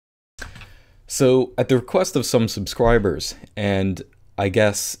So, at the request of some subscribers, and I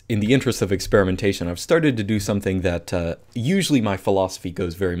guess in the interest of experimentation, I've started to do something that usually my philosophy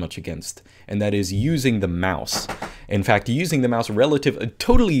goes very much against, and that is using the mouse. In fact, using the mouse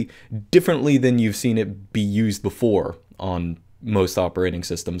totally differently than you've seen it be used before on most operating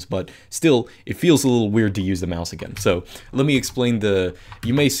systems, but still, it feels a little weird to use the mouse again. So let me explain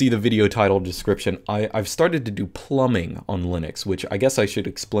you may see the video title description. I've started to do plumbing on Linux, which I guess I should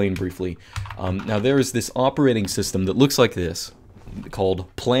explain briefly. Now there is this operating system that looks like this,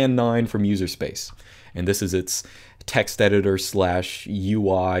 called Plan 9 from User Space. And this is its text editor slash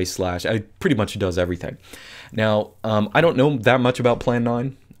UI slash, it pretty much does everything. Now, I don't know that much about Plan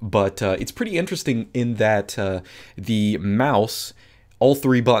 9. But it's pretty interesting in that the mouse, all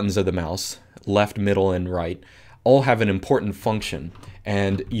three buttons of the mouse, left, middle, and right, all have an important function.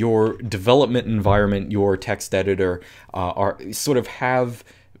 And your development environment, your text editor, have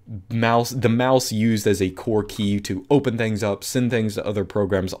the mouse used as a core key to open things up, send things to other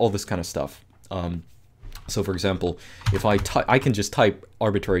programs, all this kind of stuff. So for example, if I can just type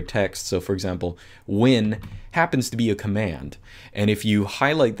arbitrary text. So for example, win happens to be a command. And if you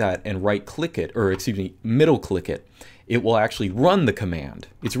highlight that and right click it, or excuse me, middle click it, it will actually run the command.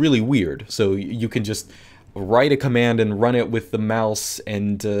 It's really weird. So you can just write a command and run it with the mouse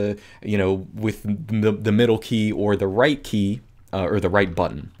and, with the middle key or the right key, or the right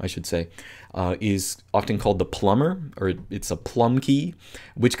button, I should say, is often called the plumber, or it's a plum key,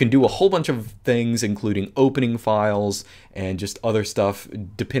 which can do a whole bunch of things, including opening files and just other stuff,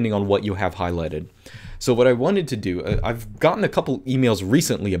 depending on what you have highlighted. So what I wanted to do, I've gotten a couple emails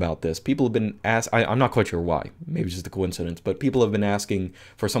recently about this. People have been I'm not quite sure why, maybe it's just a coincidence, but people have been asking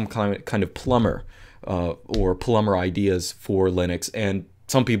for some kind of plumber or plumber ideas for Linux, and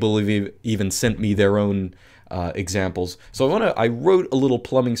some people have even sent me their own examples. So I wrote a little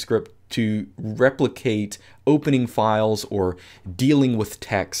plumbing script to replicate opening files or dealing with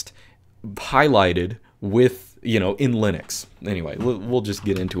text highlighted with, in Linux. Anyway, we'll just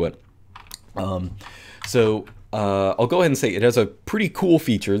get into it. I'll go ahead and say it has a pretty cool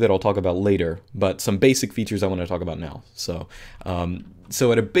feature that I'll talk about later, but some basic features I want to talk about now. So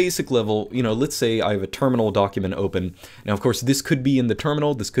at a basic level, let's say I have a terminal document open. Now, of course, this could be in the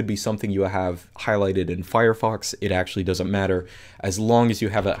terminal. This could be something you have highlighted in Firefox. It actually doesn't matter. As long as you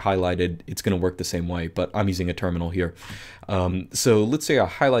have it highlighted, it's going to work the same way, but I'm using a terminal here. So let's say I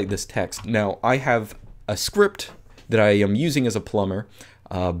highlight this text. Now, I have a script that I am using as a plumber,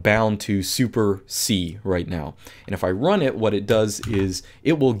 bound to super C right now. And if I run it, what it does is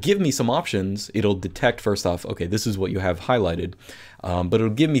it will give me some options. It'll detect first off, okay, this is what you have highlighted, but it'll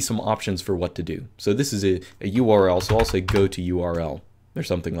give me some options for what to do. So this is a URL, so I'll say go to URL or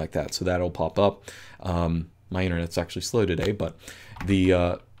something like that. So that'll pop up. My internet's actually slow today, but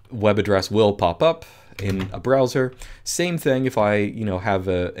the web address will pop up in a browser. Same thing if I have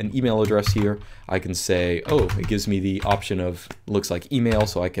an email address here, I can say, oh, it gives me the option of, looks like email,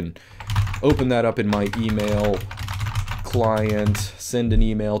 so I can open that up in my email client, send an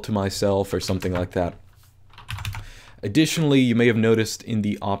email to myself or something like that. Additionally, you may have noticed in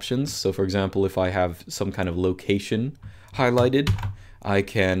the options, so for example, if I have some kind of location highlighted, I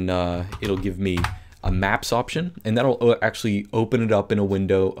can, it'll give me a maps option, and that'll actually open it up in a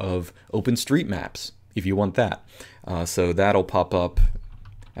window of OpenStreetMaps if you want that. So that'll pop up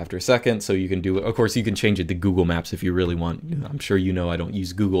after a second, so you can do it. Of course, you can change it to Google Maps if you really want. I'm sure I don't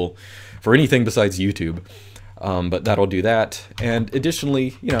use Google for anything besides YouTube, but that'll do that. And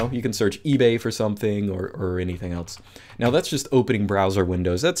additionally, you can search eBay for something or anything else. Now that's just opening browser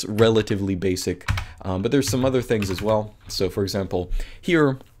windows. That's relatively basic, but there's some other things as well. So for example,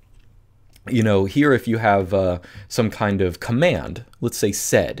 here if you have some kind of command, let's say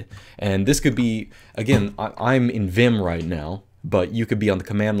sed, and this could be, again, I'm in Vim right now, but you could be on the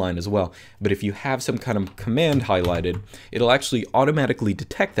command line as well. But if you have some kind of command highlighted, it'll actually automatically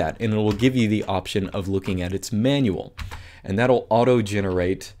detect that, and it will give you the option of looking at its manual. And that'll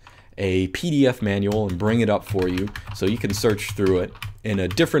auto-generate a PDF manual and bring it up for you, so you can search through it in a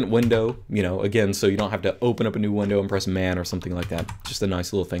different window, again, so you don't have to open up a new window and press man or something like that. Just a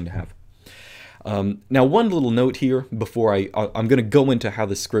nice little thing to have. Now, one little note here before I'm going to go into how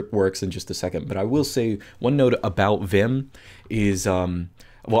the script works in just a second, but I will say one note about Vim is,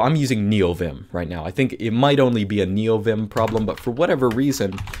 well, I'm using NeoVim right now. I think it might only be a NeoVim problem, but for whatever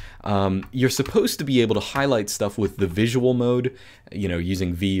reason, you're supposed to be able to highlight stuff with the visual mode,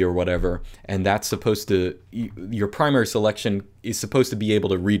 using V or whatever, and that's supposed to, your primary selection is supposed to be able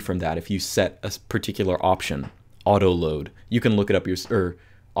to read from that if you set a particular option, auto load. You can look it up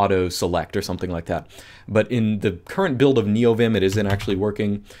auto select or something like that. But in the current build of NeoVim, it isn't actually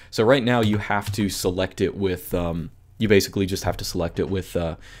working. So right now you have to select it with, you basically just have to select it with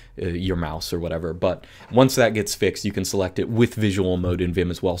your mouse or whatever. But once that gets fixed, you can select it with visual mode in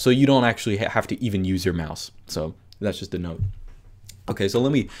Vim as well. So you don't actually have to even use your mouse. So that's just a note. Okay, so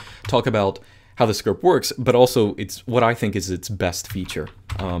let me talk about how the script works, but also it's what I think is its best feature.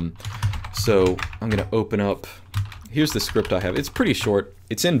 So I'm going to open up, here's the script I have. It's pretty short.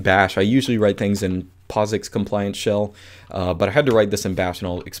 It's in Bash. I usually write things in POSIX compliant shell, but I had to write this in Bash, and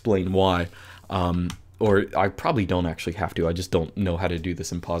I'll explain why. Or I probably don't actually have to. I just don't know how to do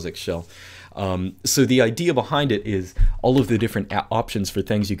this in POSIX shell. So the idea behind it is all of the different options for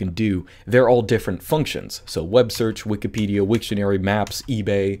things you can do, they're all different functions. So web search, Wikipedia, Wiktionary, maps,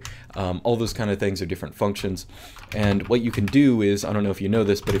 eBay, all those kind of things are different functions. And what you can do is, I don't know if you know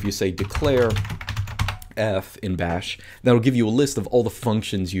this, but if you say declare F in Bash, that'll give you a list of all the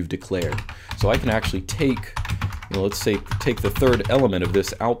functions you've declared. So I can actually take, let's say, take the third element of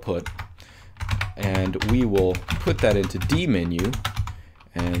this output, and we will put that into D menu,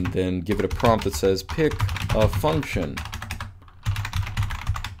 and then give it a prompt that says pick a function.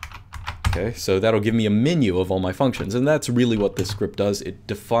 Okay, so that'll give me a menu of all my functions, and that's really what this script does. It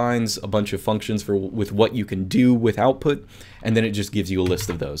defines a bunch of functions with what you can do with output, and then it just gives you a list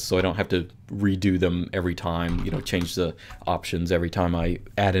of those. So I don't have to redo them every time, change the options every time I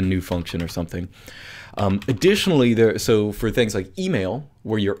add a new function or something. Additionally, so for things like email,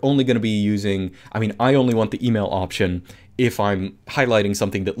 where you're only going to be using, I only want the email option if I'm highlighting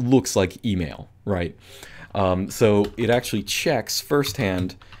something that looks like email, right? So it actually checks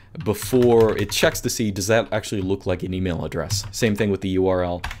firsthand before it checks to see, does that actually look like an email address? Same thing with the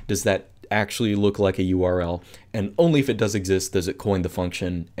URL. Does that actually look like a URL? And only if it does exist does it coin the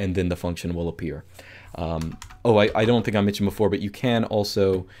function, and then the function will appear. I don't think I mentioned before, but you can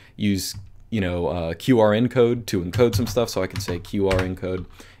also use QR encode to encode some stuff. So I can say QR encode,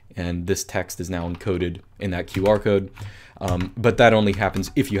 and this text is now encoded in that QR code. But that only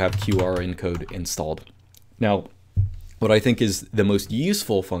happens if you have QR encode installed. Now, what I think is the most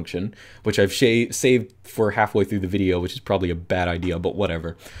useful function, which I've saved for halfway through the video, which is probably a bad idea, but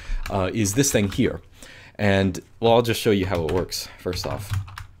whatever, is this thing here. And, well, I'll just show you how it works first off.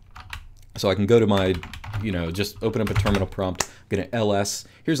 So I can go to my, just open up a terminal prompt, I'm going to ls,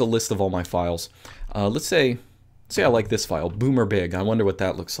 here's a list of all my files. Let's say I like this file, Boomer Big. I wonder what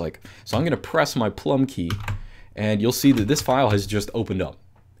that looks like. So I'm going to press my plum key, and you'll see that this file has just opened up.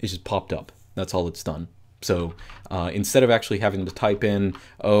 It's just popped up. That's all it's done. So instead of actually having to type in,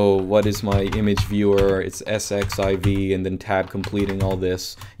 what is my image viewer, it's SXIV, and then tab completing all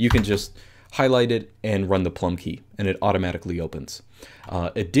this, you can just highlight it and run the plum key, and it automatically opens.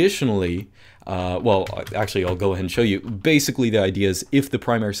 Additionally, actually I'll go ahead and show you. Basically the idea is if the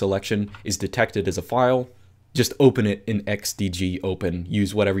primary selection is detected as a file, just open it in xdg-open,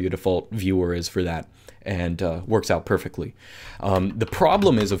 use whatever your default viewer is for that, and works out perfectly. The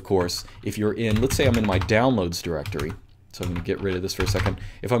problem is, of course, if you're in, let's say I'm in my downloads directory, so I'm going to get rid of this for a second.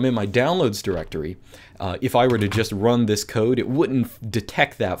 If I'm in my downloads directory, if I were to just run this code, it wouldn't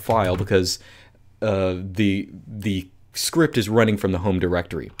detect that file because the script is running from the home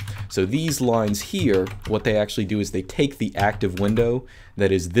directory. So these lines here, what they actually do is they take the active window,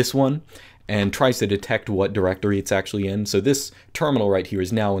 that is this one, and tries to detect what directory it's actually in. So this terminal right here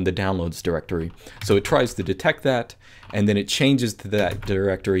is now in the downloads directory. So it tries to detect that, and then it changes to that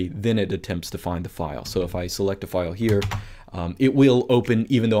directory, then it attempts to find the file. So if I select a file here, it will open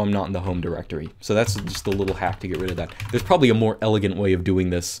even though I'm not in the home directory. So that's just a little hack to get rid of that. There's probably a more elegant way of doing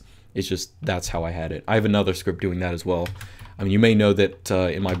this. It's just, that's how I had it. I have another script doing that as well. You may know that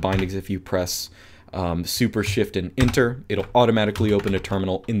in my bindings, if you press Super Shift and Enter, it'll automatically open a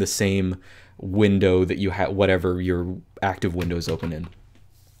terminal in the same window that you have, whatever your active window is open in.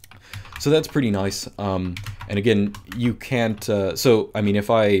 So that's pretty nice. And again, you can't, if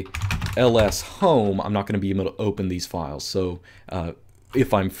I ls home, I'm not going to be able to open these files. So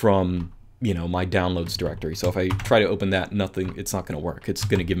if I'm from, my downloads directory. So if I try to open that, it's not going to work. It's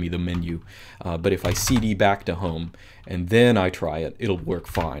going to give me the menu. But if I cd back to home and then I try it, it'll work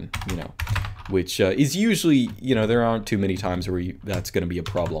fine, which is usually, there aren't too many times where that's going to be a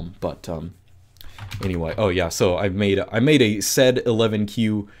problem. But anyway, so I made a said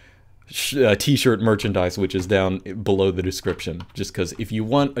 11Q t-shirt merchandise, which is down below the description, just because if you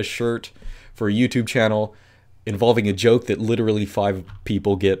want a shirt for a YouTube channel involving a joke that literally 5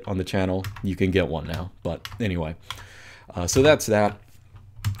 people get on the channel, you can get one now. But anyway, so that's that.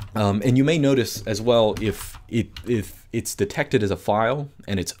 And you may notice as well, if it's detected as a file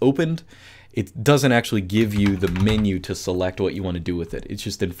and it's opened, it doesn't actually give you the menu to select what you want to do with it. It's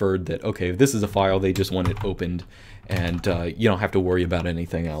just inferred that, okay, if this is a file, they just want it opened, and you don't have to worry about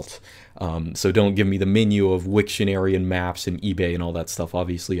anything else. So don't give me the menu of Wiktionary and maps and eBay and all that stuff.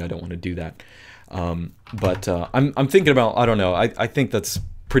 Obviously, I don't want to do that. But I'm thinking about, I don't know, I think that's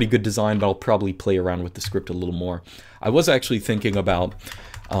pretty good design, but I'll probably play around with the script a little more. I was actually thinking about,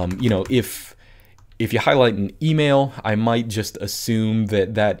 you know, if you highlight an email, I might just assume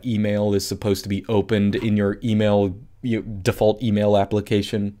that that email is supposed to be opened in your email, default email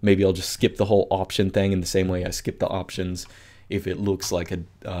application. Maybe I'll just skip the whole option thing in the same way I skip the options if it looks like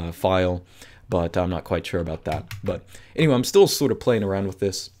a file, but I'm not quite sure about that. But anyway, I'm still sort of playing around with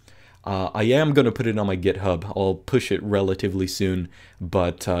this. I am going to put it on my GitHub. I'll push it relatively soon,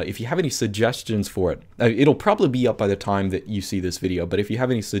 but if you have any suggestions for it, it'll probably be up by the time that you see this video, but if you have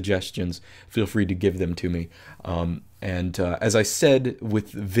any suggestions, feel free to give them to me. As I said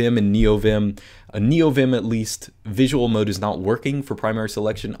with Vim and NeoVim, NeoVim at least, visual mode is not working for primary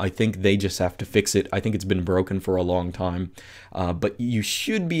selection. I think they just have to fix it. I think it's been broken for a long time, but you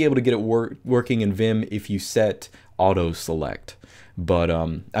should be able to get it working in Vim if you set auto select. But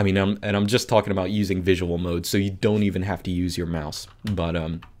I mean, I'm just talking about using visual mode, so you don't even have to use your mouse. But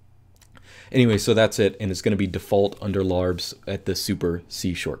anyway, so that's it, and it's going to be default under larbs at the Super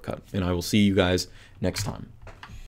C shortcut. And I will see you guys next time.